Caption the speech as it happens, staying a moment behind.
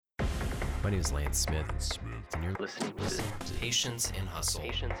My name is Lance Smith, and you're listening to Patience and Hustle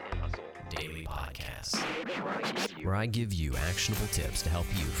Daily Podcast, where I give you actionable tips to help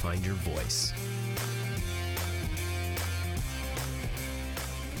you find your voice.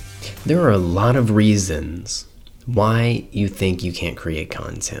 There are a lot of reasons why you think you can't create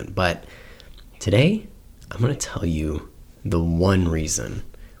content, but today I'm going to tell you the one reason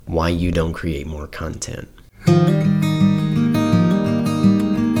why you don't create more content.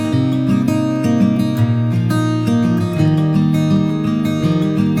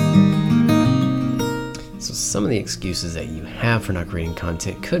 So some of the excuses that you have for not creating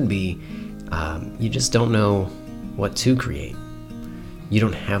content could be you just don't know what to create. You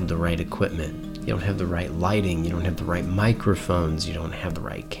don't have the right equipment. You don't have the right lighting. You don't have the right microphones. You don't have the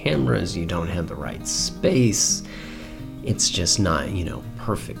right cameras. You don't have the right space. It's just not,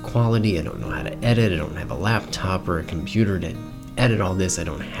 perfect quality. I don't know how to edit. I don't have a laptop or a computer to edit all this. I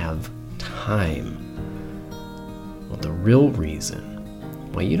don't have time. Well, the real reason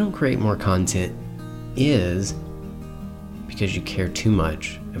why you don't create more content is because you care too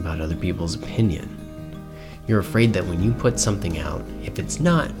much about other people's opinion. You're afraid that when you put something out, if it's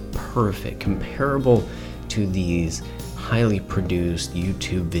not perfect, comparable to these highly produced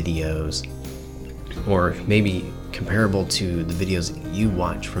YouTube videos, or maybe comparable to the videos that you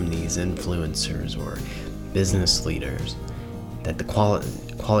watch from these influencers or business leaders, that the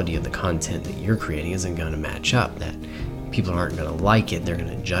quality of the content that you're creating isn't going to match up, that people aren't going to like it, they're going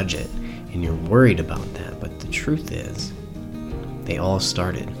to judge it, and you're worried about that. But the truth is, they all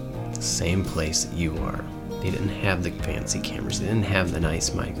started the same place that you are. They didn't have the fancy cameras. They didn't have the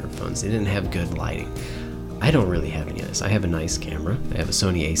nice microphones. They didn't have good lighting. I don't really have any of this. I have a nice camera. I have a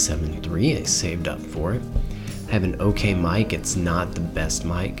Sony a7 III. I saved up for it. I have an okay mic. It's not the best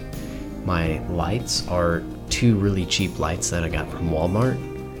mic. My lights are two really cheap lights that I got from Walmart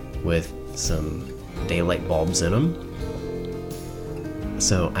with some daylight bulbs in them.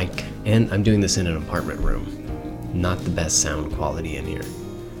 So I'm doing this in an apartment room. Not the best sound quality in here.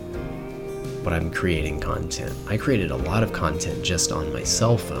 But I'm creating content. I created a lot of content just on my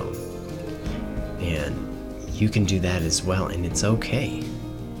cell phone. And you can do that as well, and it's okay.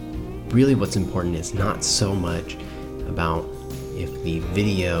 Really what's important is not so much about if the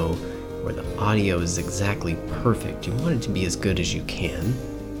video or the audio is exactly perfect. You want it to be as good as you can,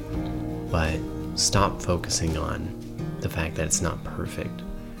 but stop focusing on the fact that it's not perfect.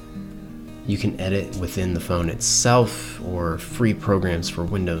 You can edit within the phone itself or free programs for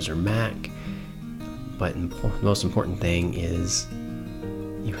Windows or Mac. But the most important thing is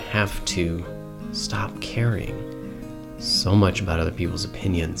you have to stop caring so much about other people's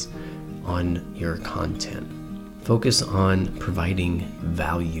opinions on your content. Focus on providing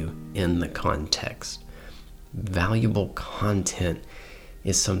value in the context. Valuable content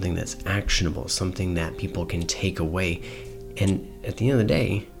is something that's actionable, something that people can take away. And at the end of the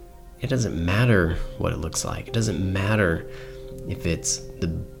day, it doesn't matter what it looks like. It doesn't matter if it's the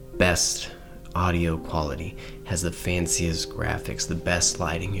best audio quality, has the fanciest graphics, the best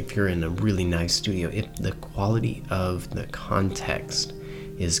lighting. If you're in a really nice studio, if the quality of the context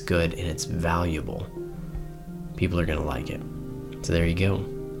is good and it's valuable, people are going to like it. So there you go.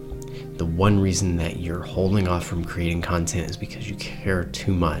 The one reason that you're holding off from creating content is because you care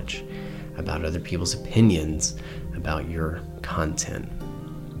too much about other people's opinions about your content.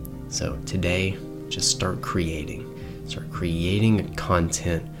 So today, just start creating. Start creating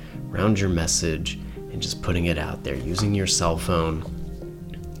content around your message and just putting it out there using your cell phone.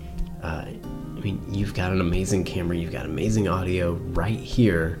 You've got an amazing camera, you've got amazing audio right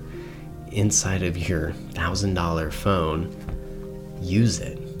here inside of your $1,000 phone. Use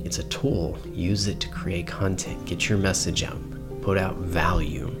it. It's a tool. Use it to create content. Get your message out. Put out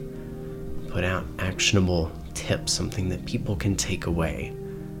value. Put out actionable tips, something that people can take away.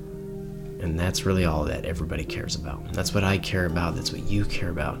 And that's really all that everybody cares about. That's what I care about. That's what you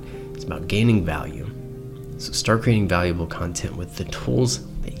care about. It's about gaining value. So start creating valuable content with the tools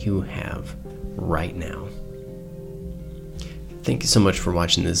that you have right now. Thank you so much for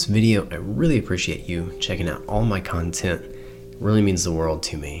watching this video. I really appreciate you checking out all my content. It really means the world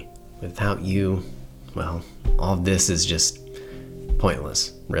to me. Without you, well, all of this is just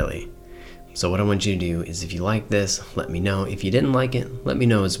pointless, really. So what I want you to do is, if you like this, let me know. If you didn't like it, let me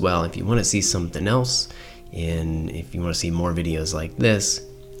know as well. If you want to see something else, and if you want to see more videos like this,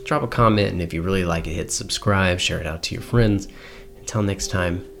 drop a comment. And if you really like it, hit subscribe, share it out to your friends. Until next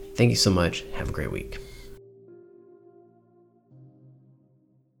time, thank you so much. Have a great week.